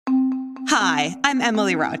Hi, I'm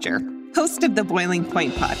Emily Roger, host of the Boiling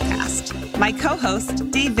Point podcast. My co-host,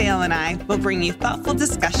 Dave Vale, and I will bring you thoughtful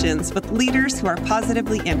discussions with leaders who are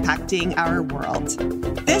positively impacting our world.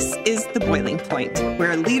 This is The Boiling Point,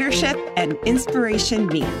 where leadership and inspiration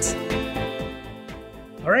meet.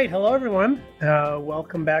 All right. Hello, everyone.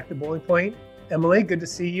 Welcome back to Boiling Point. Emily, good to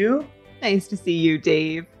see you. Nice to see you,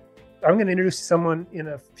 Dave. I'm going to introduce someone in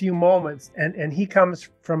a few moments, and he comes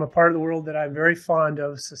from a part of the world that I'm very fond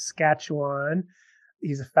of, Saskatchewan.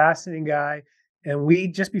 He's a fascinating guy. And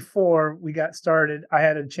just before we got started, I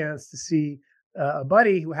had a chance to see a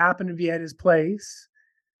buddy who happened to be at his place,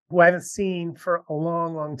 who I haven't seen for a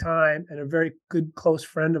long, long time, and a very good, close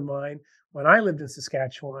friend of mine when I lived in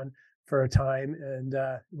Saskatchewan for a time, and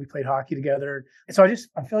we played hockey together. And so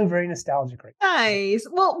I'm feeling very nostalgic right now. Nice.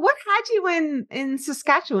 Well, what had you in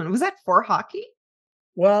Saskatchewan? Was that for hockey?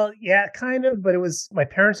 Well, yeah, kind of, but it was my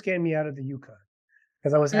parents getting me out of the Yukon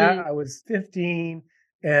because I was 15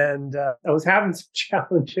 and I was having some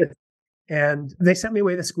challenges, and they sent me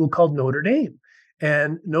away to a school called Notre Dame.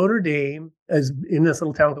 And Notre Dame is in this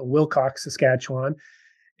little town called Wilcox, Saskatchewan.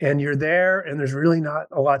 And you're there, and there's really not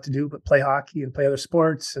a lot to do but play hockey and play other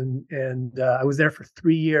sports. And I was there for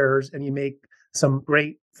 3 years, and you make some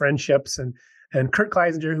great friendships. And Kurt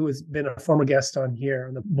Kleisinger, who has been a former guest on here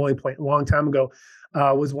on the Boiling Point a long time ago,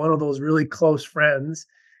 was one of those really close friends.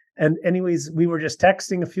 And anyways, we were just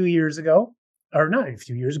texting a few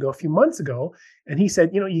months ago, and he said,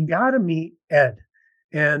 you got to meet Ed.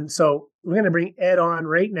 And so we're going to bring Ed on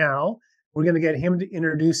right now. We're going to get him to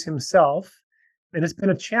introduce himself. And it's been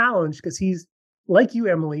a challenge because he's, like you,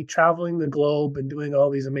 Emily, traveling the globe and doing all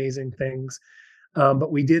these amazing things.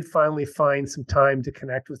 But we did finally find some time to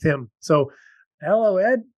connect with him. So, hello,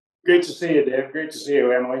 Ed. Great to see you, Dave. Great to see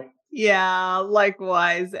you, Emily. Yeah,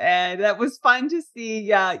 likewise, Ed. That was fun to see.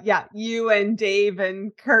 You and Dave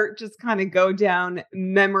and Kurt just kind of go down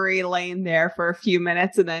memory lane there for a few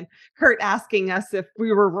minutes, and then Kurt asking us if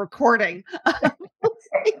we were recording.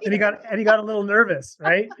 And he got a little nervous,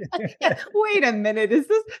 right? Yeah, wait a minute. Who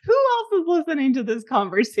else is listening to this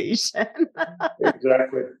conversation?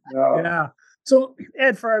 Exactly. No. Yeah. So,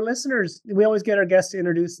 Ed, for our listeners, we always get our guests to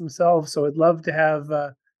introduce themselves. So I'd love to have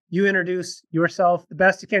you introduce yourself the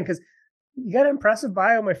best you can, because you got an impressive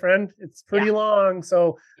bio, my friend. It's pretty long.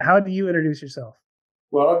 So how do you introduce yourself?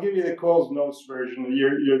 Well, I'll give you the Coles Notes version.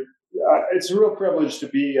 It's a real privilege to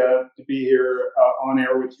be here on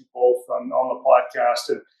air with you both on the podcast.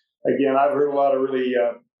 And again, I've heard a lot of really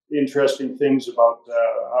interesting things about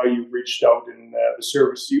how you've reached out and the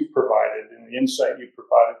service you've provided and the insight you've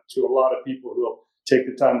provided to a lot of people who will take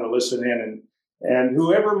the time to listen in. And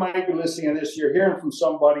whoever might be listening to this, you're hearing from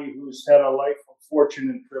somebody who's had a life of fortune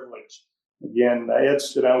and privilege. Again, Ed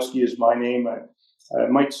Staniowski is my name. I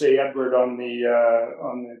might say Edward on the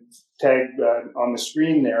tag on the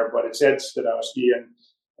screen there, but it's Ed Staniowski.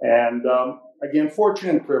 And again, fortune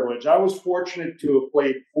and privilege. I was fortunate to have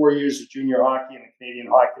played 4 years of junior hockey in the Canadian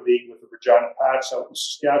Hockey League with the Regina Pats out in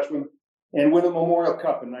Saskatchewan, and win a Memorial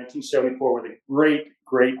Cup in 1974 with a great,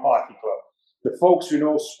 great hockey club. The folks who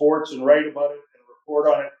know sports and write about it and report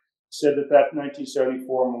on it said that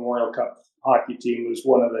 1974 Memorial Cup hockey team was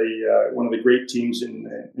one of the great teams in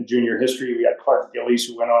junior history. We had Clark Gillies,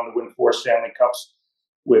 who went on to win 4 Stanley Cups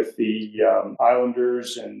with the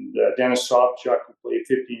Islanders, and Dennis Sobchuk, who played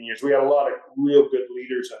 15 years. We had a lot of real good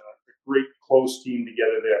leaders and a great close team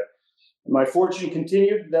together there. My fortune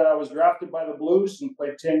continued that I was drafted by the Blues and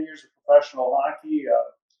played 10 years of professional hockey,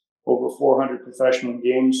 over 400 professional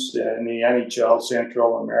games in the NHL,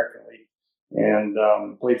 Central American League, and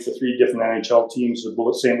played for 3 different NHL teams,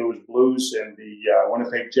 the St. Louis Blues and the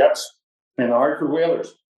Winnipeg Jets and the Hartford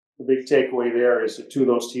Whalers. The big takeaway there is that 2 of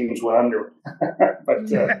those teams went under. But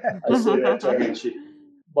I say that tongue in cheek.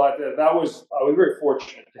 But I was very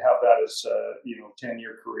fortunate to have that as a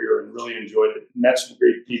 10-year career, and really enjoyed it. Met some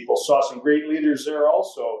great people, saw some great leaders there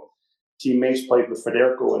also. Teammates played with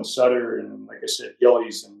Federico and Sutter, and like I said,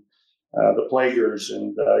 Gillies and the Plaguers,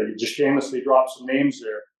 and you just shamelessly dropped some names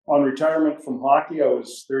there. On retirement from hockey, I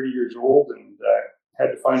was 30 years old and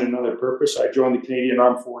had to find another purpose. I joined the Canadian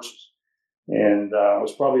Armed Forces, and I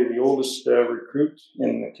was probably the oldest recruit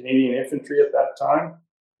in the Canadian Infantry at that time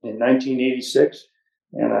in 1986.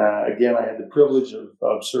 And again, I had the privilege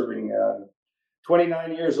of serving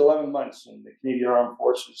 29 years, 11 months in the Canadian Armed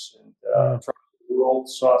Forces, and traveled the world,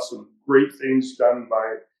 saw some great things done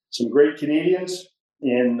by some great Canadians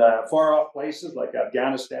in far off places like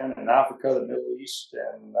Afghanistan and Africa, the Middle East,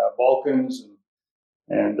 and Balkans,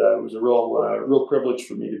 and it was a real privilege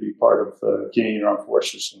for me to be part of Canadian Armed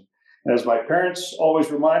Forces. And as my parents always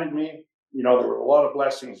reminded me, there were a lot of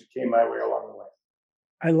blessings that came my way along the way.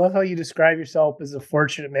 I love how you describe yourself as a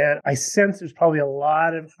fortunate man. I sense there's probably a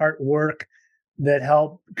lot of hard work that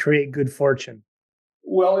helped create good fortune.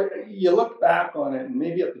 Well, you look back on it, and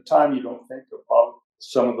maybe at the time you don't think about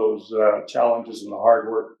some of those challenges and the hard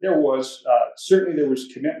work. There was certainly there was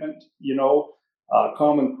commitment,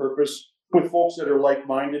 common purpose with folks that are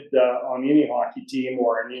like-minded on any hockey team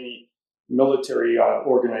or in any military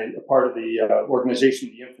part of the organization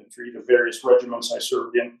of the infantry, the various regiments I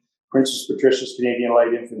served in, Princess Patricia's Canadian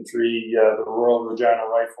Light Infantry, the Royal Regina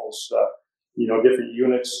Rifles, different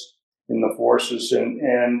units in the forces,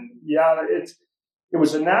 and yeah, it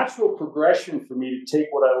was a natural progression for me to take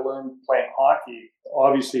what I learned playing hockey,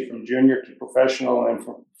 obviously from junior to professional and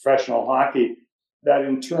from professional hockey, that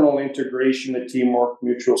internal integration, the teamwork,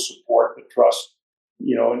 mutual support, the trust,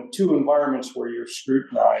 in two environments where you're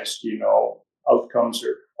scrutinized, outcomes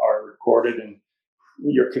are recorded and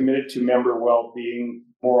you're committed to member well-being,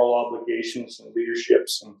 moral obligations and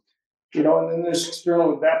leaderships. And then there's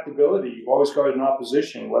external adaptability. You've always got an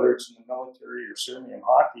opposition, whether it's in the military or certainly in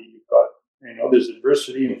hockey. You've got, there's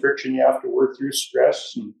adversity and friction you have to work through,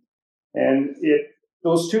 stress. And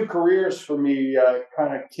those two careers for me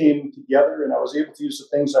kind of came together, and I was able to use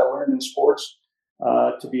the things I learned in sports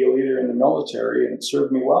to be a leader in the military, and it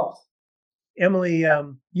served me well. Emily,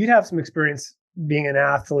 you'd have some experience being an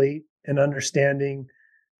athlete and understanding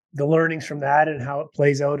the learnings from that and how it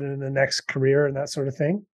plays out in the next career and that sort of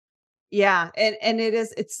thing. Yeah. And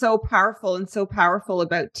it's so powerful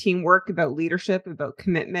about teamwork, about leadership, about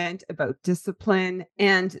commitment, about discipline,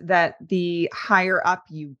 and that the higher up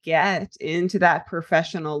you get into that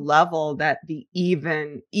professional level, that the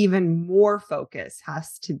even more focus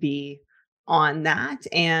has to be on that,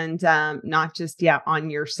 and not just on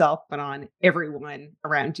yourself, but on everyone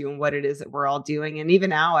around you and what it is that we're all doing. And even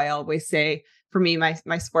now, I always say, for me,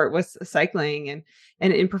 my sport was cycling, and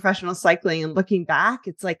in professional cycling, and looking back,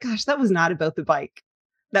 it's like, gosh, that was not about the bike.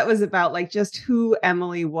 That was about like just who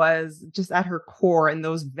Emily was, just at her core, and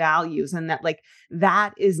those values, and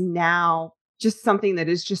that is now just something that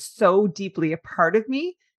is just so deeply a part of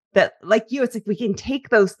me that, like you, it's like we can take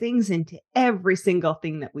those things into every single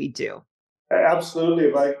thing that we do. Absolutely.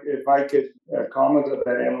 If I could comment on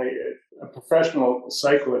that, Emily, a professional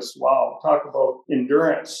cyclist, wow, talk about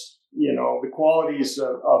endurance, the qualities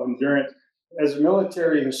of endurance. As a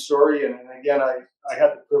military historian, and again, I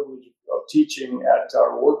had the privilege of teaching at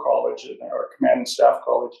our war college, our command and staff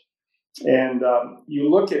college, and you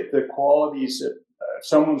look at the qualities that if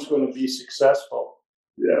someone's going to be successful,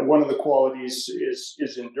 one of the qualities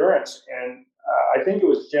is endurance. And I think it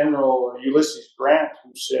was General Ulysses Grant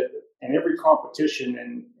who said that in every competition,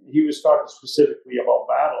 and he was talking specifically about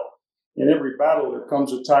battle, in every battle there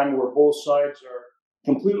comes a time where both sides are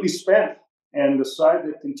completely spent, and the side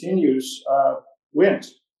that continues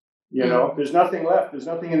wins. There's nothing left. There's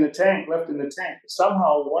nothing left in the tank. But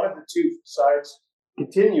somehow one of the two sides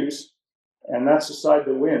continues, and that's the side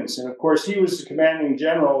that wins. And of course, he was the commanding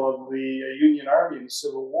general of the Union Army in the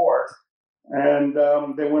Civil War. And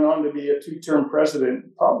they went on to be a two-term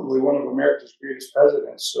president, probably one of America's greatest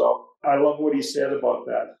presidents. So I love what he said about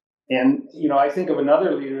that. And, I think of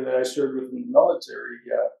another leader that I served with in the military,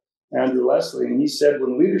 Andrew Leslie, and he said,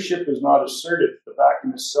 when leadership is not assertive, the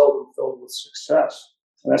vacuum is seldom filled with success.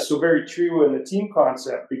 And that's so very true in the team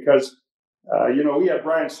concept because, we had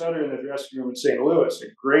Brian Sutter in the dressing room in St. Louis, a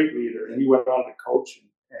great leader, and he went on to coach.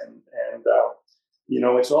 And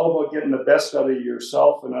it's all about getting the best out of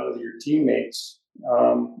yourself and out of your teammates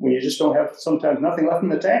when you just don't have sometimes nothing left in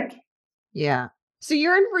the tank. Yeah. So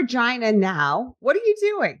you're in Regina now. What are you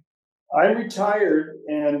doing? I'm retired,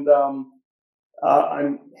 and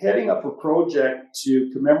I'm heading up a project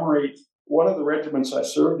to commemorate one of the regiments I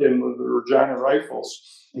served in with the Regina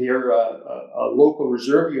Rifles. Here, a local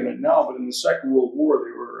reserve unit now, but in the Second World War,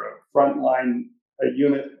 they were a frontline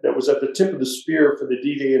unit that was at the tip of the spear for the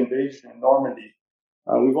D-Day invasion in Normandy.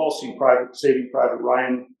 We've all seen Saving Private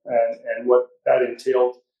Ryan and what that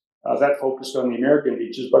entailed. That focused on the American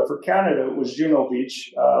beaches, but for Canada, it was Juno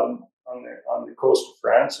Beach on the coast of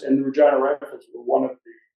France, and the Regina Rifles were one of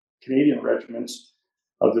the Canadian regiments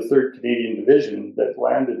of the 3rd Canadian Division that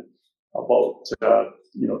landed about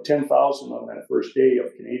 10,000 on that first day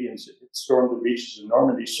of Canadians that stormed the beaches in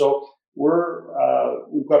Normandy. So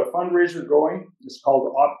we've got a fundraiser going. It's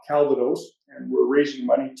called Op Calvados, and we're raising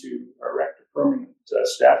money to erect a permanent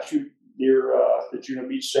statue near the Juno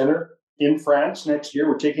Beach Center in France next year.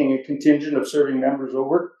 We're taking a contingent of serving members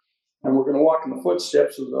over, and we're going to walk in the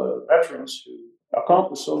footsteps of the veterans who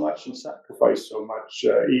accomplished so much and sacrificed so much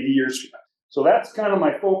 80 years ago. So that's kind of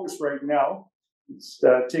my focus right now. It's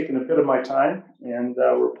taken a bit of my time, and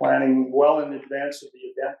we're planning well in advance of the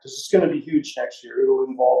event because it's going to be huge next year. It'll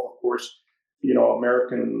involve, of course,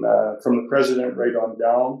 American from the president right on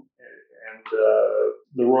down, and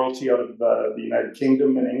the royalty out of the United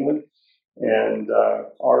Kingdom and England, and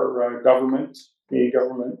our government, Canadian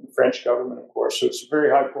government, the French government, of course. So it's a very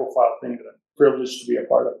high-profile thing that I'm privileged to be a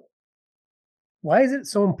part of. Why is it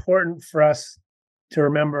so important for us to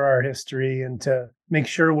remember our history and to make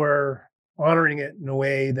sure we're honoring it in a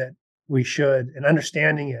way that we should and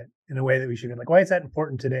understanding it in a way that we should? Like, why is that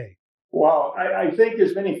important today? Well, I think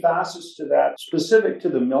there's many facets to that. Specific to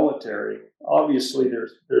the military, obviously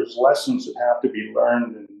there's lessons that have to be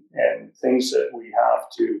learned and things that we have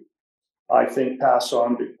to, I think, pass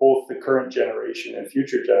on to both the current generation and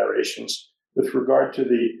future generations with regard to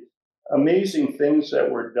the amazing things that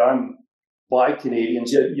were done by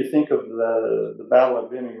Canadians. You think of the Battle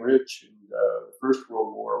of Vimy Ridge in the First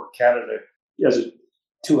World War, where Canada, as a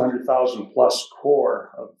 200,000 plus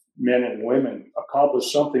corps of men and women,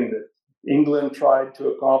 accomplished something that England tried to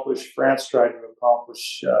accomplish, France tried to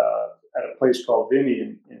accomplish at a place called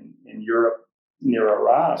Vimy in Europe near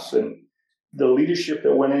Arras. And the leadership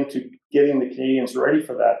that went into getting the Canadians ready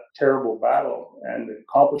for that terrible battle and the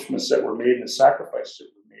accomplishments that were made and the sacrifices that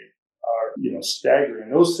were made are,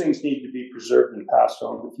 staggering. Those things need to be preserved and passed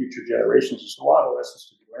on to future generations. There's a lot of lessons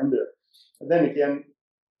to be learned there. And then again,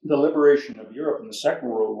 the liberation of Europe in the Second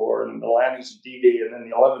World War and the landings of D-Day and then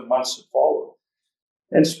the 11 months that followed.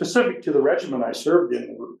 And specific to the regiment I served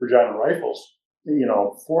in, Regina Rifles,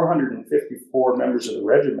 454 members of the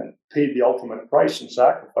regiment paid the ultimate price and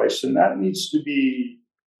sacrifice. And that needs to be,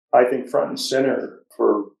 I think, front and center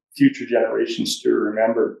for future generations to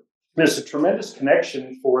remember. There's a tremendous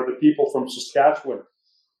connection for the people from Saskatchewan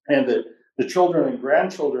and the children and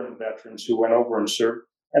grandchildren of veterans who went over and served,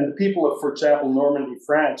 and the people of, for example, Normandy,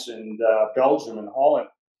 France, and Belgium and Holland.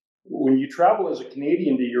 When you travel as a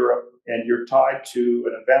Canadian to Europe and you're tied to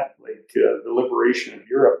an event like the liberation of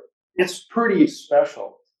Europe, it's pretty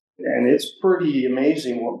special and it's pretty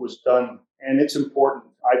amazing what was done. And it's important,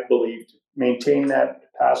 I believe, to maintain that, to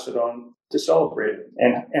pass it on, to celebrate it.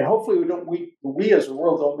 And hopefully we as a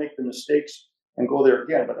world don't make the mistakes and go there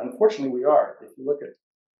again. But unfortunately we are. If you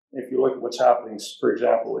look at what's happening, for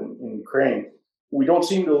example, in Ukraine, we don't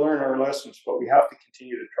seem to learn our lessons, but we have to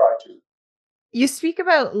continue to try to. You speak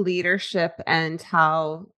about leadership and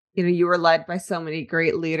how, you were led by so many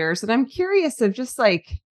great leaders. And I'm curious of just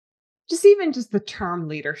even the term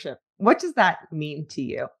leadership. What does that mean to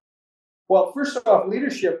you? Well, first off,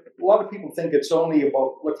 leadership, a lot of people think it's only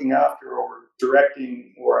about looking after or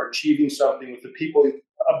directing or achieving something with the people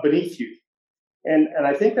beneath you. And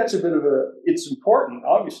I think that's it's important,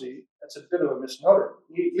 obviously, that's a bit of a misnomer.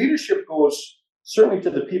 Leadership goes certainly to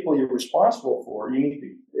the people you're responsible for. You need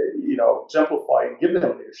to, exemplify and give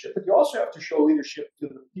them leadership, but you also have to show leadership to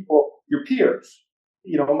the people, your peers.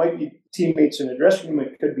 It might be teammates in a dressing room.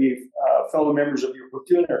 It could be fellow members of your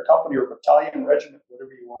platoon or company or battalion, regiment,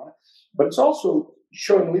 whatever you want. But it's also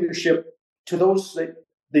showing leadership to those that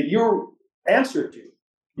you answer to.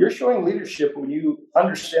 You're showing leadership when you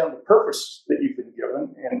understand the purpose that you've been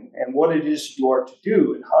given and what it is you are to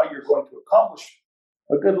do and how you're going to accomplish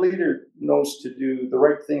it. A good leader knows to do the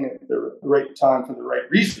right thing at the right time for the right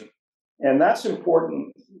reason. And that's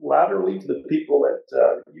important laterally to the people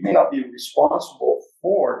that you may not be responsible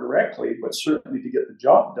for directly, but certainly to get the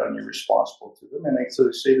job done, you're responsible to them. And so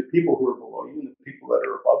they say the people who are below you and the people that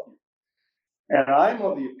are above you. And I'm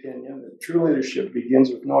of the opinion that true leadership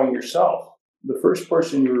begins with knowing yourself. The first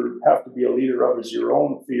person you have to be a leader of is your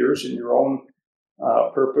own fears and your own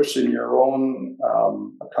purpose and your own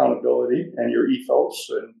accountability and your ethos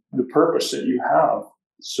and the purpose that you have.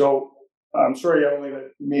 So I'm sorry, Emily,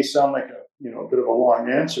 that may sound like a bit of a long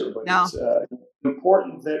answer, but no. It's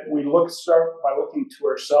important that we start by looking to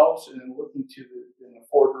ourselves and then looking in the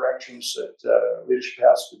four directions that leadership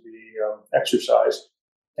has to be exercised.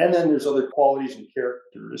 And then there's other qualities and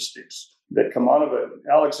characteristics that come out of it.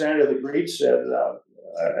 Alexander the Great said,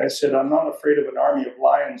 I'm not afraid of an army of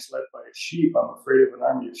lions led by a sheep. I'm afraid of an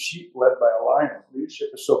army of sheep led by a lion. Leadership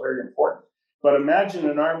is so very important. But imagine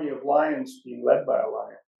an army of lions being led by a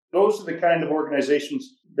lion. Those are the kind of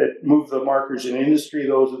organizations that move the markers in industry.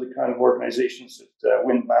 Those are the kind of organizations that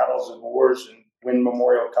win battles and wars and win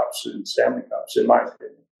Memorial Cups and Stanley Cups, in my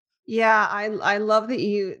opinion. Yeah, I love that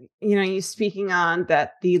you speaking on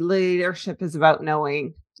that the leadership is about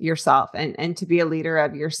knowing yourself and to be a leader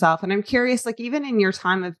of yourself. And I'm curious, even in your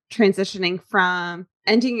time of transitioning from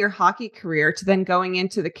ending your hockey career to then going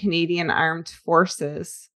into the Canadian Armed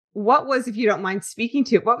Forces, what was, if you don't mind speaking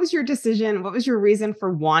to it, what was your decision? What was your reason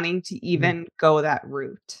for wanting to even go that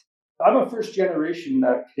route? I'm a first-generation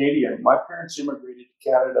Canadian. My parents immigrated to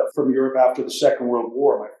Canada from Europe after the Second World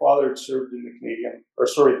War. My father had served in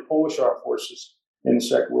the Polish Armed Forces in the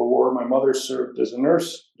Second World War. My mother served as a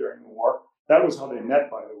nurse during the war. That was how they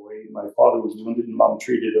met, by the way. My father was wounded and Mom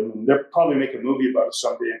treated him. And they'll probably make a movie about it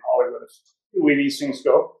someday in Hollywood, the way these things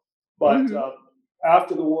go. But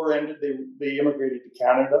after the war ended, they immigrated to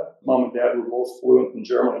Canada. Mom and Dad were both fluent in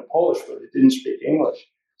German and Polish, but they didn't speak English.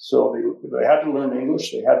 So they had to learn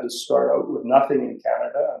English. They had to start out with nothing in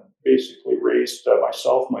Canada and basically raised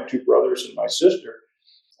myself, my two brothers, and my sister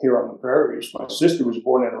here on the prairies. My sister was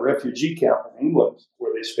born in a refugee camp in England,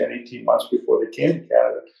 where they spent 18 months before they came to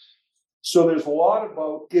Canada. So there's a lot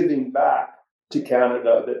about giving back to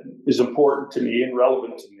Canada that is important to me and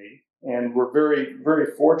relevant to me. And we're very,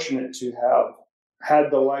 very fortunate to have had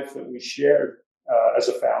the life that we shared as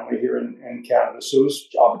a family here in Canada. So it was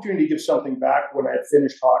an opportunity to give something back when I had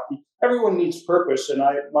finished hockey. Everyone needs purpose, and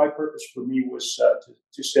my purpose for me was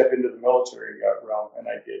to step into the military realm, and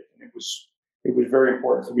I did. And it was very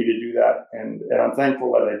important for me to do that, and I'm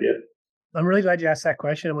thankful that I did. I'm really glad you asked that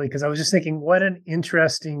question, Emily, because I was just thinking, what an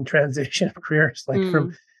interesting transition of careers.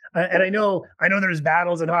 From, and I know there's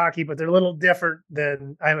battles in hockey, but they're a little different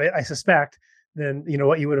than I suspect than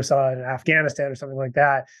what you would have saw in Afghanistan or something like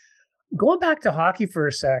that. Going back to hockey for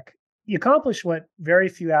a sec, you accomplished what very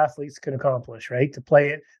few athletes can accomplish, right? To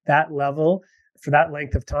play at that level for that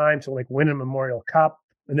length of time, to win a Memorial Cup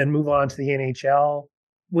and then move on to the NHL.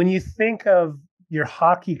 When you think of your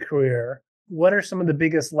hockey career, what are some of the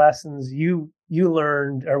biggest lessons you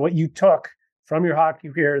learned or what you took from your hockey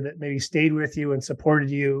career that maybe stayed with you and supported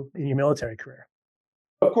you in your military career?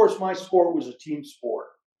 Of course, my sport was a team sport.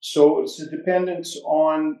 So it's a dependence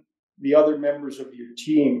on the other members of your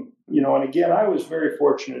team. And again, I was very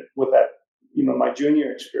fortunate with that, my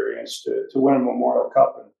junior experience to win a Memorial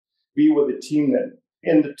Cup and be with a team that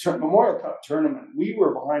in the Memorial Cup tournament, we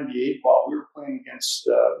were behind the 8 ball. We were playing against,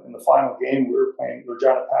 in the final game, we were playing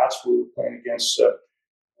Regina Pats. We were playing against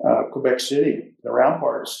Quebec City, the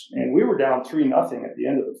Ramparts. And we were down 3-0 at the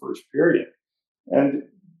end of the first period. And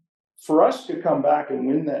for us to come back and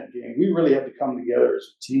win that game, we really had to come together as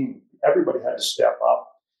a team. Everybody had to step up.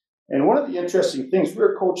 And one of the interesting things, we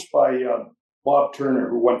were coached by Bob Turner,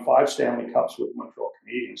 who won 5 Stanley Cups with Montreal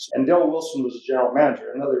Canadiens. And Dale Wilson was the general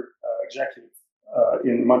manager, another executive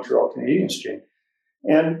in the Montreal Canadiens team.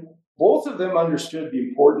 And both of them understood the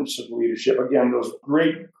importance of leadership. Again, those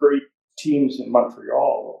great teams in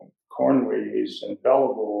Montreal, Cornways and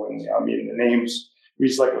Belleville, and the names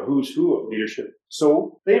reads like a who's who of leadership.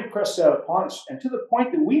 So they impressed that upon us. And to the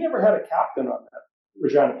point that we never had a captain on that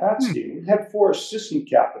Regina Pats team. We had 4 assistant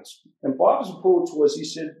captains. And Bob's approach was, he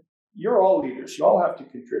said, you're all leaders. You all have to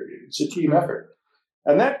contribute. It's a team effort.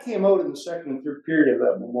 And that came out in the second and third period of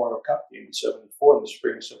that Memorial Cup game in 74, in the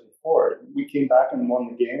spring of 74. We came back and won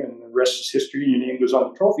the game, and the rest is history. Your name goes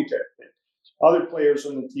on the trophy type thing. Other players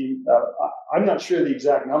on the team, I'm not sure the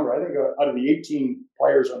exact number. I think out of the 18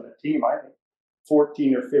 players on the team, I think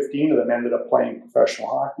 14 or 15 of them ended up playing professional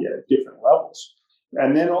hockey at different levels.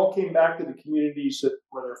 And then all came back to the communities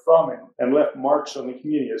where they're from and left marks on the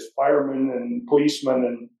community as firemen and policemen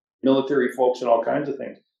and military folks and all kinds of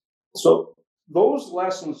things. So those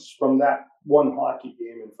lessons from that one hockey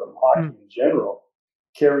game and from hockey in general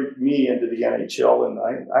carried me into the NHL. And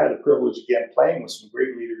I had the privilege, again, playing with some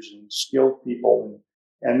great leaders and skilled people.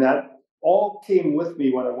 And that all came with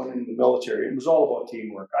me when I went into the military. It was all about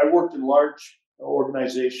teamwork. I worked in large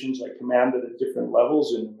organizations. I commanded at different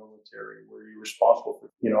levels in the military, where you're responsible for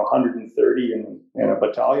 130 and a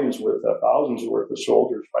battalion's worth of thousands worth of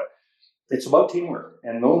soldiers. But it's about teamwork,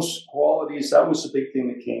 and those qualities. That was the big thing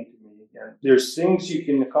that came to me. And there's things you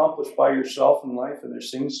can accomplish by yourself in life, and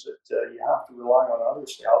there's things that you have to rely on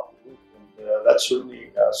others to help you with. And that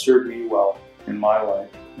certainly served me well in my life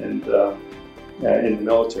and in the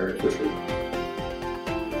military for sure.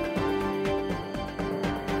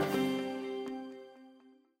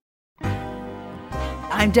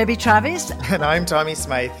 I'm Debbie Travis. And I'm Tommy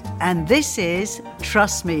Smythe. And this is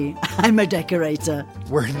Trust Me, I'm a Decorator.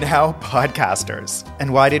 We're now podcasters.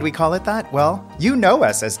 And why did we call it that? Well, you know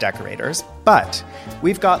us as decorators, but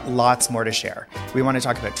we've got lots more to share. We want to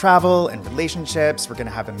talk about travel and relationships. We're going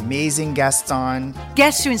to have amazing guests on.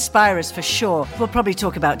 Guests who inspire us for sure. We'll probably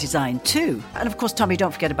talk about design too. And of course, Tommy,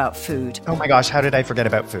 don't forget about food. Oh my gosh, how did I forget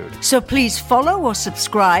about food? So please follow or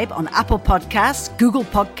subscribe on Apple Podcasts, Google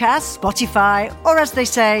Podcasts, Spotify, or as they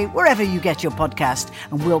say, wherever you get your podcast.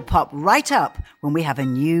 And we'll pop right up when we have a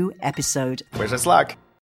new episode. Wish us luck.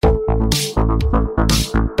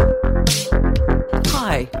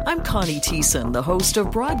 Hi, Hi, I'm Connie Thiessen, the host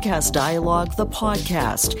of Broadcast Dialogue, the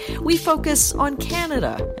podcast. We focus on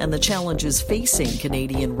Canada and the challenges facing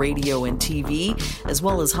Canadian radio and TV, as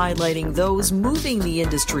well as highlighting those moving the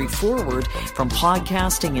industry forward from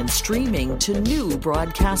podcasting and streaming to new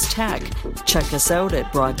broadcast tech. Check us out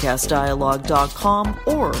at broadcastdialogue.com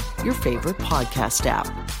or your favorite podcast app.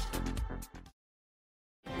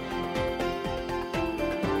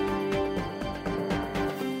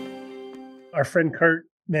 Our friend Kurt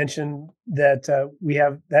mentioned that we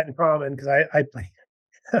have that in common because I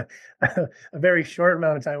played a very short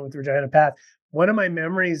amount of time with Regina Path. One of my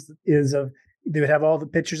memories is of they would have all the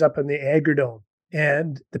pictures up in the Agrodome,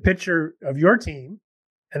 and the picture of your team,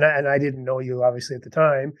 and I didn't know you obviously at the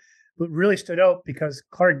time, but really stood out because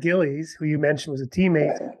Clark Gillies, who you mentioned was a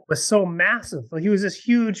teammate, was so massive. Like he was this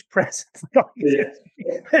huge presence,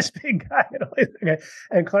 this big guy.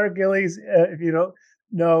 And Clark Gillies, if you don't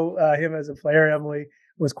know him as a player, Emily,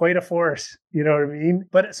 was quite a force, you know what I mean?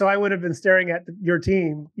 But so I would have been staring at your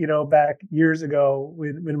team, back years ago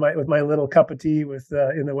with my little cup of tea with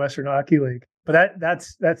in the Western Hockey League. But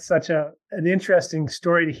that's such an interesting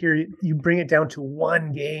story to hear. You bring it down to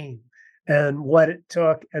one game and what it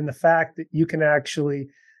took, and the fact that you can actually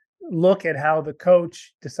look at how the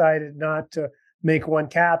coach decided not to make one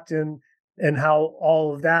captain and how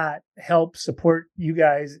all of that helped support you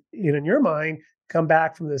guys in your mind come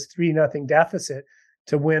back from this 3-0 deficit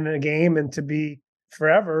to win a game and to be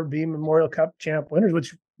Memorial Cup champ winners,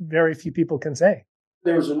 which very few people can say.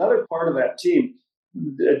 There was another part of that team.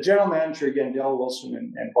 The general manager, again, Dale Wilson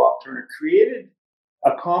and Bob Turner, created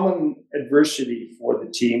a common adversity for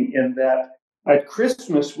the team in that at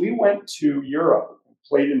Christmas, we went to Europe and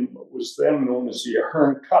played in what was then known as the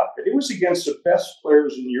Ahern Cup. But it was against the best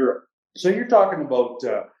players in Europe. So you're talking about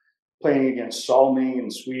playing against Salming in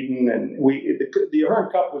Sweden, and the Ahern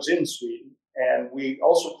Cup was in Sweden, and we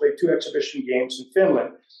also played 2 exhibition games in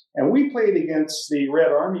Finland. And we played against the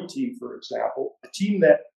Red Army team, for example, the team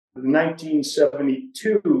that the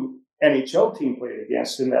 1972 NHL team played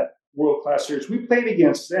against in that world-class series. We played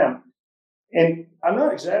against them. And I'm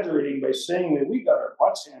not exaggerating by saying that we got our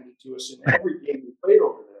butts handed to us in every game we played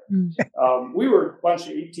over there. We were a bunch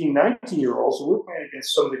of 18, 19-year-olds, and we were playing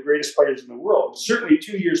against some of the greatest players in the world. Certainly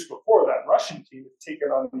 2 years before, that Russian team had taken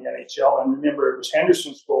on the NHL. And remember, it was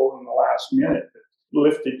Henderson's goal in the last minute that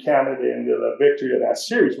lifted Canada into the victory of that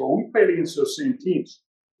series. Well, we played against those same teams.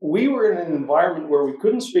 We were in an environment where we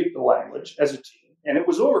couldn't speak the language as a team, and it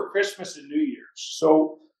was over Christmas and New Year's.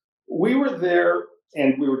 So we were there,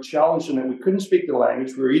 and we were challenged in that we couldn't speak the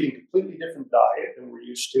language. We were eating a completely different diet than we're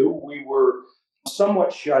used to. We were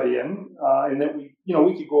somewhat shut in, and that we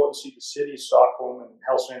could go out and see the city, Stockholm and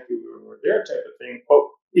Helsinki, we were there type of thing. But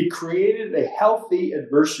it created a healthy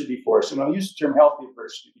adversity for us. And I'll use the term healthy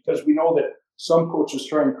adversity because we know that some coaches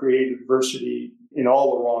try and create adversity in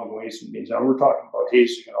all the wrong ways and means. And we're talking about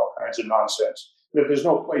hazing and all kinds of nonsense that there's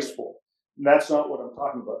no place for. And that's not what I'm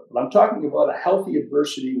talking about. But I'm talking about a healthy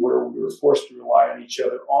adversity where we were forced to rely on each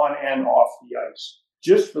other on and off the ice,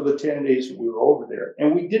 just for the 10 days that we were over there.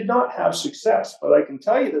 And we did not have success. But I can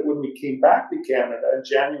tell you that when we came back to Canada in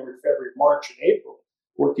January, February, March, and April,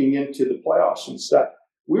 working into the playoffs and stuff,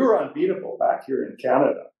 we were unbeatable back here in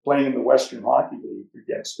Canada, playing in the Western Hockey League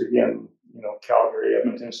against, again, Calgary,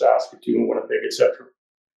 Edmonton, Saskatoon, Winnipeg, etc.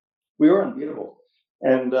 We were unbeatable.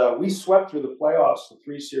 And we swept through the playoffs, the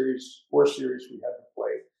 4 series we had to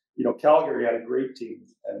play. Calgary had a great team,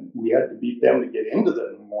 and we had to beat them to get into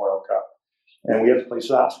the Memorial Cup. And we had to play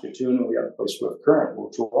Saskatoon, and we had to play Swift Current,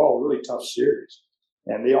 which were all really tough series.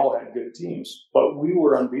 And they all had good teams, but we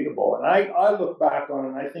were unbeatable. And I look back on it,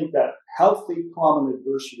 and I think that healthy common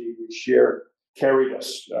adversity we shared carried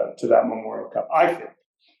us to that Memorial Cup, I think.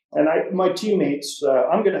 And my teammates,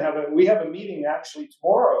 we have a meeting actually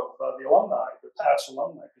tomorrow of the alumni, the Pats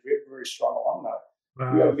alumni, because we have a very strong alumni.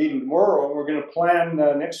 Wow. We have a meeting tomorrow, and we're going to plan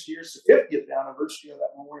next year's the 50th anniversary of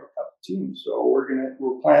that Memorial Cup team. So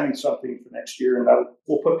we're planning something for next year, and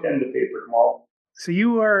we'll put pen to paper tomorrow. So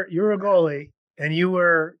you were a goalie, and you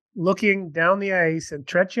were looking down the ice, and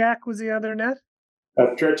Tretiak was the other net?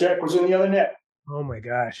 Tretiak was in the other net. Oh my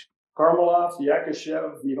gosh. Karmelov,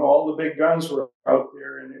 Yakashev, all the big guns were out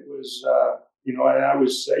there, and it was, and I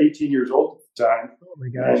was 18 years old at the time. Oh my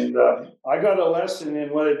gosh! And I got a lesson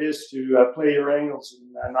in what it is to play your angles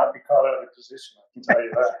and not be caught out of position. I can tell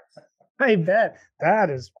you that. I bet that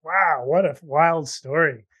is wow! What a wild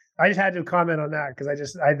story. I just had to comment on that because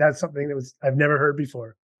that's something that I've never heard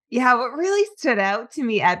before. Yeah, what really stood out to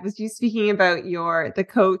me, Ed, was you speaking about the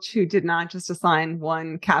coach who did not just assign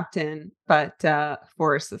one captain, but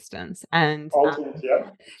 4 assistants. And yeah.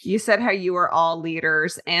 You said how you were all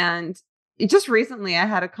leaders. And Just recently, I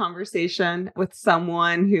had a conversation with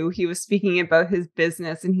someone who he was speaking about his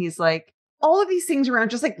business, and he's like, all of these things around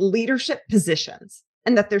just like leadership positions,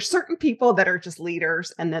 and that there's certain people that are just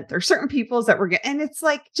leaders, and that there's certain people that and it's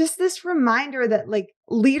like just this reminder that like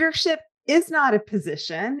leadership is not a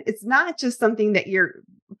position. It's not just something that you're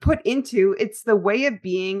put into. It's the way of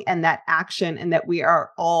being and that action, and that we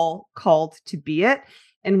are all called to be it.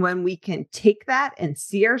 And when we can take that and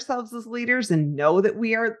see ourselves as leaders and know that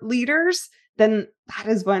we are leaders, then that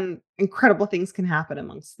is when incredible things can happen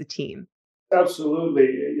amongst the team. Absolutely.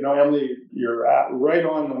 Emily, you're right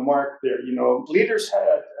on the mark there. Leaders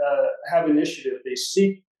have initiative. They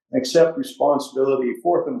seek and accept responsibility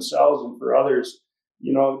for themselves and for others.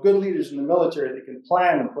 Good leaders in the military, they can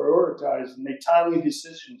plan and prioritize and make timely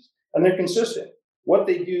decisions, and they're consistent. What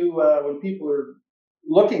they do when people are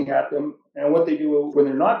looking at them and what they do when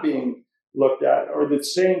they're not being looked at are the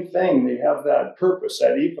same thing. They have that purpose,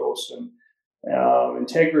 that ethos, and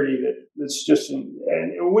integrity that's just.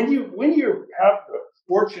 And when you have the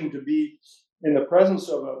fortune to be in the presence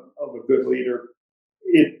of a good leader,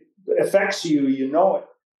 it affects you. You know it,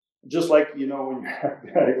 just like when you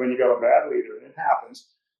got a bad leader, and it happens.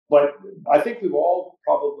 But I think we've all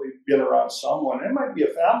probably been around someone. It might be a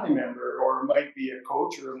family member, or it might be a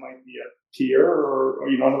coach, or it might be a peer, or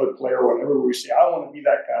another player, or whatever. Where we say, I want to be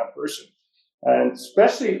that kind of person, and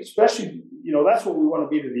especially that's what we want to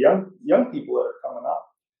be to the young people that are coming up.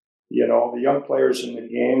 The young players in the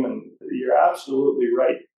game, and you're absolutely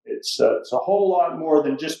right. It's a whole lot more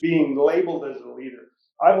than just being labeled as a leader.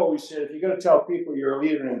 I've always said, if you're going to tell people you're a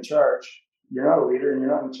leader and in charge, you're not a leader and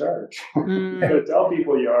you're not in charge. You're going to tell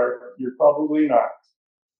people you are, you're probably not.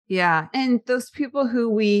 Yeah. And those people who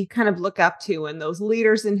we kind of look up to, and those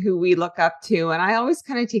leaders and who we look up to. And I always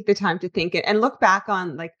kind of take the time to think and look back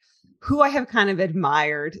on like who I have kind of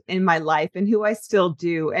admired in my life and who I still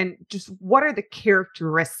do. And just what are the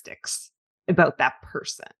characteristics about that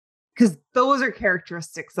person? Because those are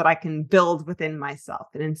characteristics that I can build within myself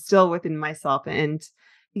and instill within myself. And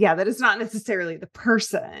yeah, that is not necessarily the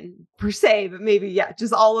person per se, but maybe,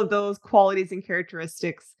 just all of those qualities and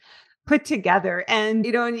characteristics put together. And,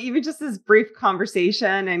 and even just this brief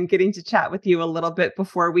conversation and getting to chat with you a little bit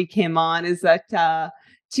before we came on is that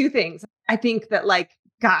two things. I think that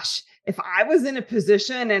gosh, if I was in a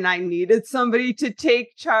position and I needed somebody to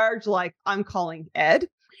take charge, like I'm calling Ed.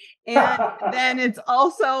 And then it's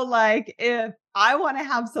also like, if I want to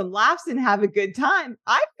have some laughs and have a good time,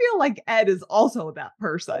 I feel like Ed is also that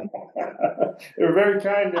person. You're very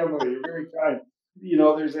kind, Emily. You're very kind.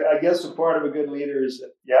 There's, I guess, a part of a good leader is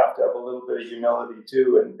that you have to have a little bit of humility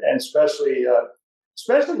too, and especially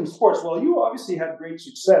in sports. Well, you obviously had great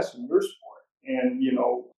success in your sport, and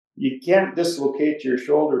you can't dislocate your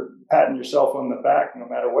shoulder patting yourself on the back no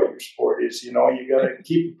matter what your sport is. You got to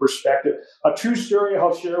keep a perspective. A true story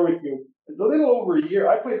I'll share with you. A little over a year,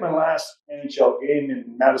 I played my last NHL game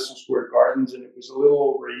in Madison Square Gardens, and it was a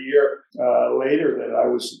little over a year later that I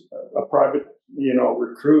was a private,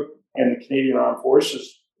 recruit in the Canadian Armed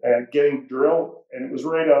Forces and getting drilled. And it was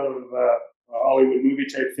right out of a Hollywood movie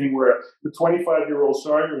type thing where the 25-year-old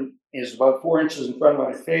sergeant is about 4 inches in front of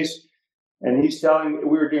my face. And he's telling me,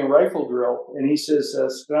 we were doing rifle drill, and he says,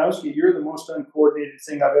 Staniowski, you're the most uncoordinated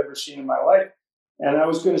thing I've ever seen in my life. And I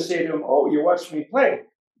was going to say to him, oh, you watched me play.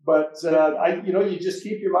 But, you just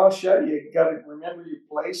keep your mouth shut. You got to remember your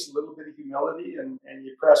place, a little bit of humility, and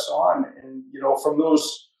you press on. And, from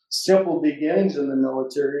those simple beginnings in the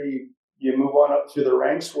military, you move on up through the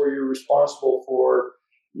ranks where you're responsible for,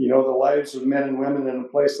 the lives of men and women in a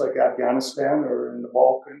place like Afghanistan or in the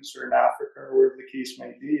Balkans or in Africa or wherever the case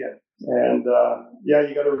may be. And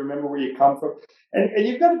you got to remember where you come from. And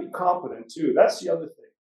you've got to be competent, too. That's the other thing.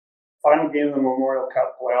 Final game of the Memorial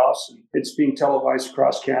Cup playoffs, and it's being televised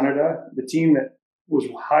across Canada. The team that was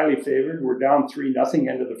highly favored were down 3-0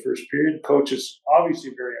 end of the first period. Coach is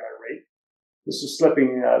obviously very irate. This is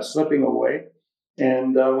slipping away.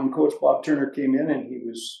 And when Coach Bob Turner came in, and he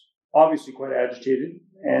was obviously quite agitated,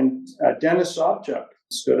 and Dennis Sobchuk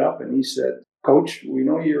stood up and he said, Coach, we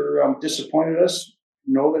know you're disappointed us.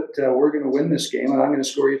 Know that we're going to win this game, and I'm going to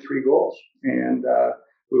score you 3 goals. And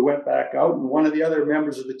we went back out, and one of the other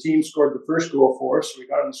members of the team scored the first goal for us. So we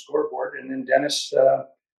got on the scoreboard, and then Dennis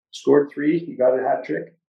scored 3. He got a hat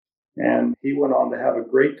trick, and he went on to have a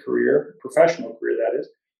great career, professional career, that is.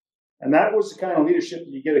 And that was the kind of leadership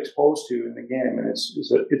that you get exposed to in the game, and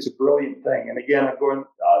it's a brilliant thing. And again, I'm going to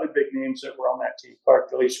other big names that were on that team. Clark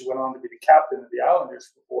Gillies, who went on to be the captain of the Islanders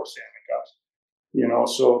before Stanley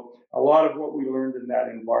Cups. So a lot of what we learned in that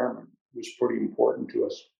environment was pretty important to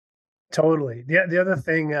us. Totally. The other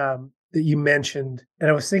thing that you mentioned, and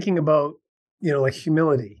I was thinking about, like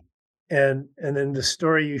humility. And then the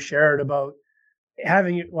story you shared about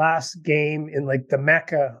having your last game in like the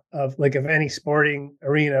mecca of any sporting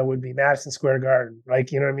arena would be Madison Square Garden.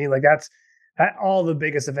 Like, you know what I mean? Like that's all the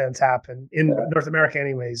biggest events happen in North America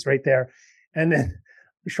anyways, right there. And then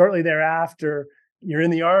shortly thereafter, you're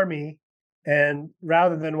in the Army, and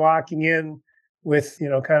rather than walking in with,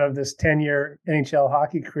 kind of this 10-year NHL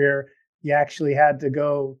hockey career, you actually had to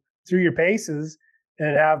go through your paces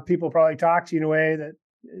and have people probably talk to you in a way that,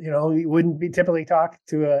 you wouldn't be typically talked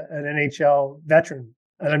to an NHL veteran.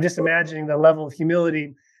 And I'm just imagining the level of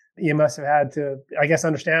humility you must have had to, I guess,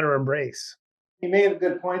 understand or embrace. You made a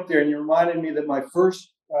good point there, and you reminded me that my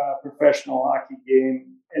first professional hockey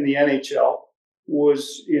game in the NHL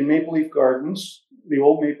was in Maple Leaf Gardens, the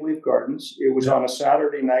old Maple Leaf Gardens. It was on a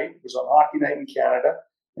Saturday night. It was on Hockey Night in Canada,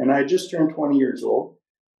 and I had just turned 20 years old.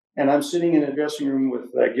 And I'm sitting in a dressing room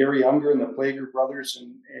with Gary Unger and the Plager brothers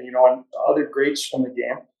and other greats from the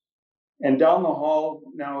game. And down the hall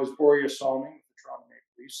now is Boreas Salming, the Toronto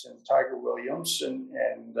Maple Leafs, and Tiger Williams and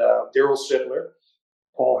Darryl Sittler,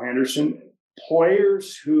 Paul Henderson,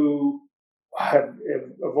 players who have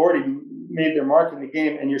already made their mark in the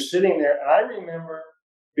game. And you're sitting there, and I remember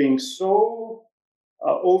being so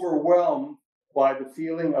overwhelmed by the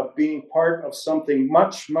feeling of being part of something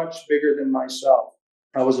much, much bigger than myself.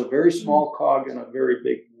 I was a very small cog in a very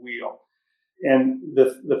big wheel. And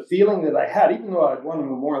the feeling that I had, even though I'd won a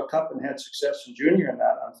Memorial Cup and had success in junior in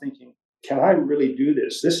that, I'm thinking, can I really do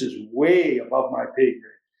this? This is way above my pay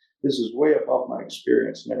grade. This is way above my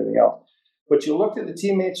experience and everything else. But you look at the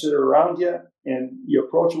teammates that are around you, and you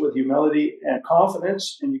approach it with humility and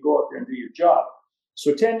confidence, and you go out there and do your job.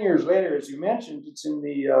 So 10 years later, as you mentioned, it's in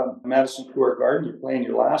the Madison Square Garden. You're playing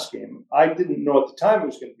your last game. I didn't know at the time it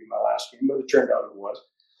was going to be my last game, but it turned out it was.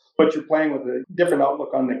 But you're playing with a different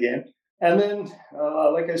outlook on the game. And then,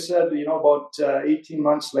 like I said, about 18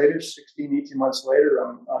 months later, 18 months later,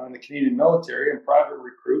 I'm in the Canadian military. I'm private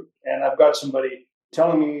recruit, and I've got somebody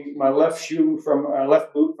telling me my left boot from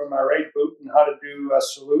my right boot, and how to do a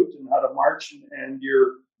salute and how to march. And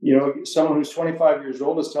you're, someone who's 25 years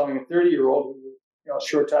old is telling a 30-year-old who, a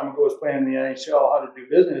short time ago was playing in the NHL how to do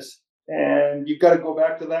business. And you've got to go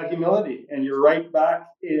back to that humility. And you're right back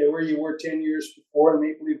where you were 10 years before in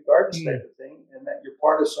Maple Leaf Gardens type of thing, and that you're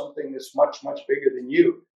part of something that's much, much bigger than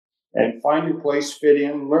you. And find your place, fit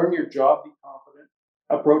in, learn your job, be confident,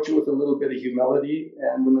 approach it with a little bit of humility.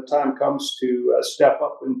 And when the time comes to step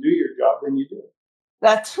up and do your job, then you do it.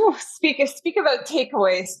 That's speak about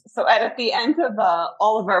takeaways. So at the end of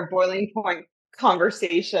all of our Boiling Point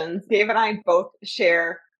conversations, Dave and I both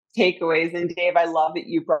share takeaways. And Dave, I love that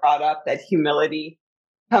you brought up that humility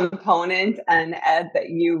component, and Ed, that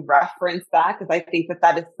you referenced that, because I think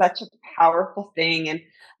that is such a powerful thing, and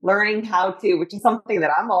learning how to, which is something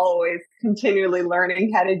that I'm always continually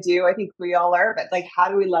learning how to do. I think we all are, but like, how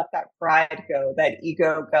do we let that pride go, that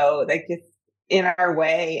ego go, that gets in our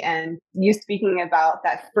way? And you speaking about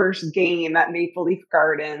that first game at Maple Leaf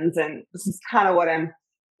Gardens, and this is kind of what I'm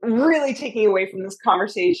really taking away from this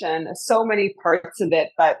conversation. So many parts of it,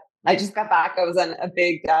 but I just got back. I was on a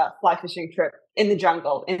big fly fishing trip in the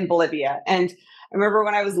jungle in Bolivia. And I remember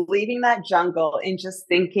when I was leaving that jungle and just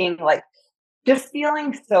thinking, like, just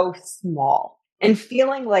feeling so small and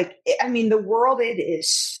feeling like, the world, it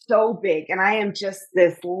is so big. And I am just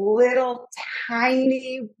this little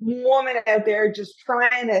tiny woman out there just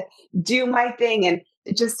trying to do my thing. And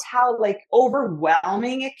just how like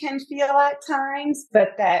overwhelming it can feel at times,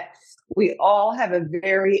 but that we all have a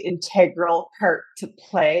very integral part to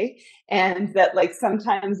play. And that like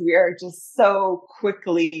sometimes we are just so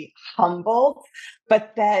quickly humbled,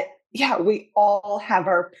 but that, yeah, we all have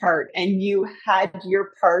our part. And you had your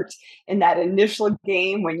part in that initial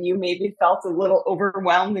game when you maybe felt a little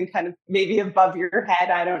overwhelmed and kind of maybe above your head,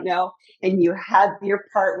 I don't know. And you had your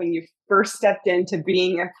part when you first stepped into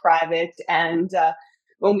being a private. And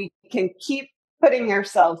when we can keep putting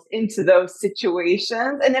ourselves into those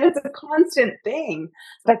situations, and then it's a constant thing,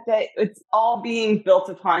 but that it's all being built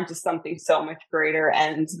upon to something so much greater.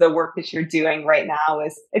 And the work that you're doing right now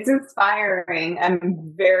it's inspiring.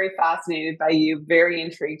 I'm very fascinated by you, very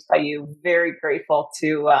intrigued by you, very grateful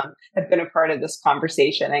to have been a part of this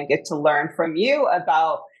conversation and get to learn from you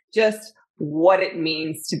about just what it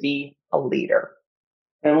means to be a leader.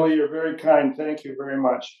 Emily, you're very kind. Thank you very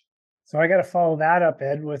much. So I got to follow that up,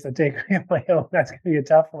 Ed, with a takeaway of my own. That's going to be a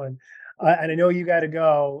tough one. And I know you got to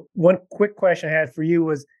go. One quick question I had for you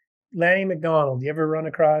was Lanny McDonald. You ever run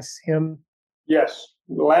across him? Yes.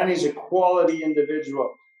 Lanny's a quality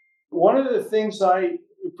individual. One of the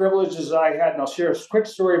privileges I had, and I'll share a quick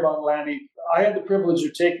story about Lanny. I had the privilege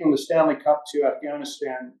of taking the Stanley Cup to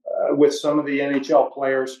Afghanistan with some of the NHL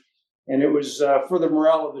players. And it was for the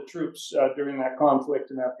morale of the troops during that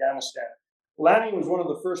conflict in Afghanistan. Lanny was one of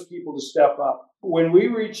the first people to step up. When we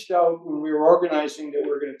reached out, when we were organizing that we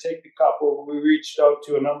were going to take the cup over, we reached out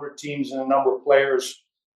to a number of teams and a number of players.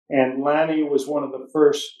 And Lanny was one of the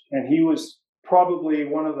first, and he was probably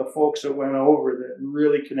one of the folks that went over that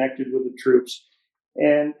really connected with the troops.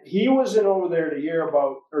 And he wasn't over there to hear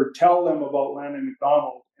about or tell them about Lanny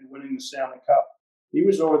McDonald and winning the Stanley Cup. He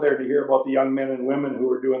was over there to hear about the young men and women who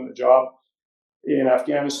were doing the job in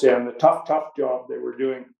Afghanistan, the tough job they were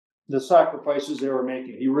doing, the sacrifices they were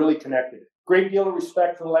making. He really connected. Great deal of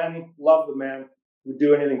respect for Lanny. Love the man. Would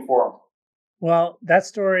do anything for him. Well, that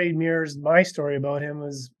story mirrors my story about him,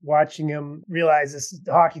 was watching him realize this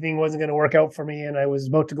hockey thing wasn't going to work out for me. And I was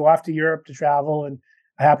about to go off to Europe to travel. And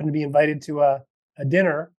I happened to be invited to a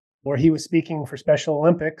dinner where he was speaking for Special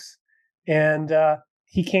Olympics. And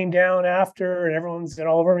he came down after, and everyone's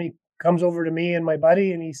all over me. He comes over to me and my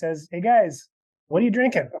buddy, and he says, "Hey guys, what are you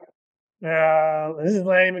drinking?" This is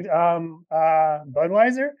Lanny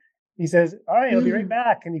Budweiser. He says, "All right, I'll be right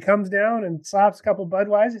back." And he comes down and slaps a couple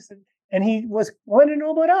Budweisers, and he wanted to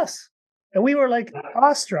know about us. And we were like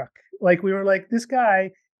awestruck. Like, we were like, this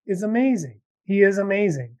guy is amazing. He is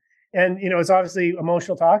amazing. And, it's obviously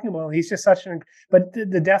emotional talking about him. He's just but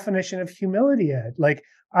the definition of humility, Ed, like,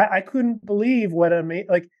 I couldn't believe what and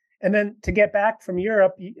then to get back from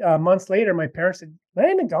Europe months later, my parents said,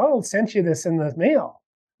 "Lanny McDonald sent you this in the mail."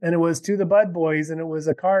 And it was to the Bud Boys, and it was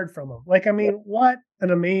a card from him. Like, I mean, what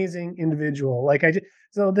an amazing individual. Like,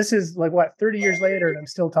 so this is like 30 years later, and I'm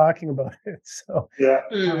still talking about it. So, yeah.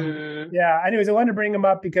 Anyways, I wanted to bring him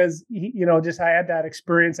up because I had that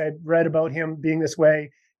experience. I'd read about him being this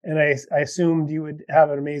way, and I assumed you would have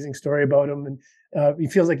an amazing story about him. And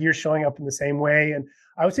it feels like you're showing up in the same way. And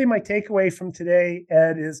I would say my takeaway from today,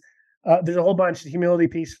 Ed, is there's a whole bunch. The humility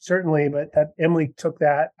piece, certainly, but that Emily took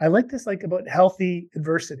that. I like this, like, about healthy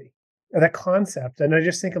adversity, that concept. And I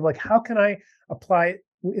just think of, like, how can I apply it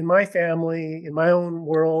in my family, in my own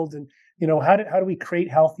world? And, how do we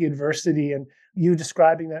create healthy adversity? And you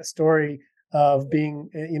describing that story of being,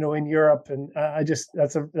 in Europe. And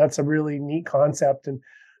that's a really neat concept. And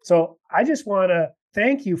so I just want to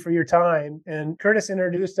thank you for your time. And Curtis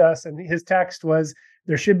introduced us, and his text was,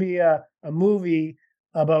 there should be a movie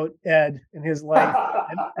about Ed and his life.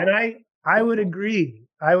 and I would agree.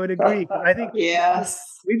 I think yes,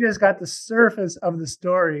 we just got the surface of the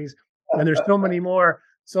stories, and there's so many more.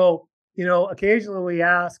 So, occasionally we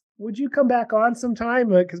ask, would you come back on sometime?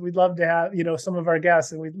 Because we'd love to have, some of our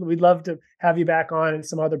guests, and we'd love to have you back on at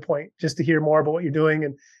some other point, just to hear more about what you're doing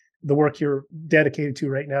and the work you're dedicated to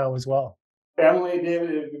right now as well. Emily, David,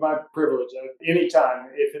 it'd be my privilege anytime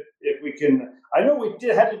if we can. I know we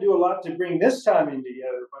had to do a lot to bring this time in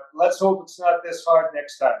together, but let's hope it's not this hard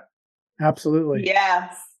next time. Absolutely.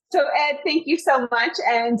 Yes. So, Ed, thank you so much.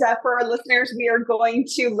 And for our listeners, we are going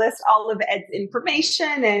to list all of Ed's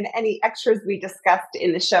information and any extras we discussed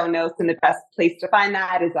in the show notes. And the best place to find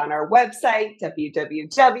that is on our website,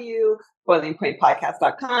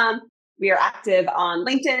 www.boilingpointpodcast.com. We are active on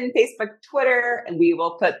LinkedIn, Facebook, Twitter, and we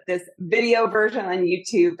will put this video version on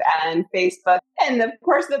YouTube and Facebook. And of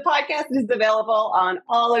course, the podcast is available on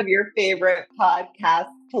all of your favorite podcast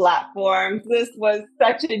platforms. This was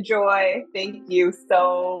such a joy. Thank you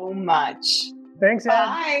so much. Thanks, Ed.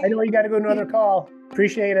 Bye. I know you got to go to another call.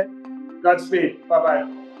 Appreciate it. Godspeed. Bye-bye.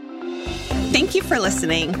 Thank you for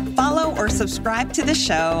listening. Follow or subscribe to the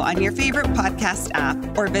show on your favorite podcast app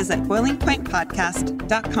or visit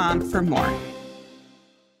boilingpointpodcast.com for more.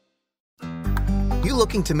 You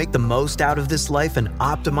looking to make the most out of this life and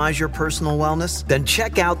optimize your personal wellness? Then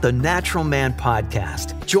check out the Natural Man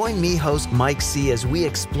Podcast. Join me, host Mike C., as we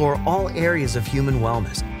explore all areas of human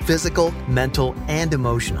wellness, physical, mental, and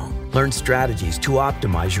emotional. Learn strategies to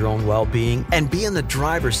optimize your own well-being and be in the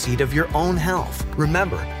driver's seat of your own health.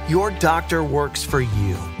 Remember, your doctor works for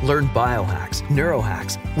you. Learn biohacks,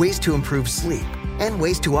 neurohacks, ways to improve sleep, and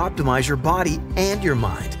ways to optimize your body and your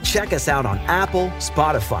mind. Check us out on Apple,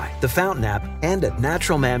 Spotify, the Fountain app, and at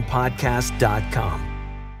naturalmanpodcast.com.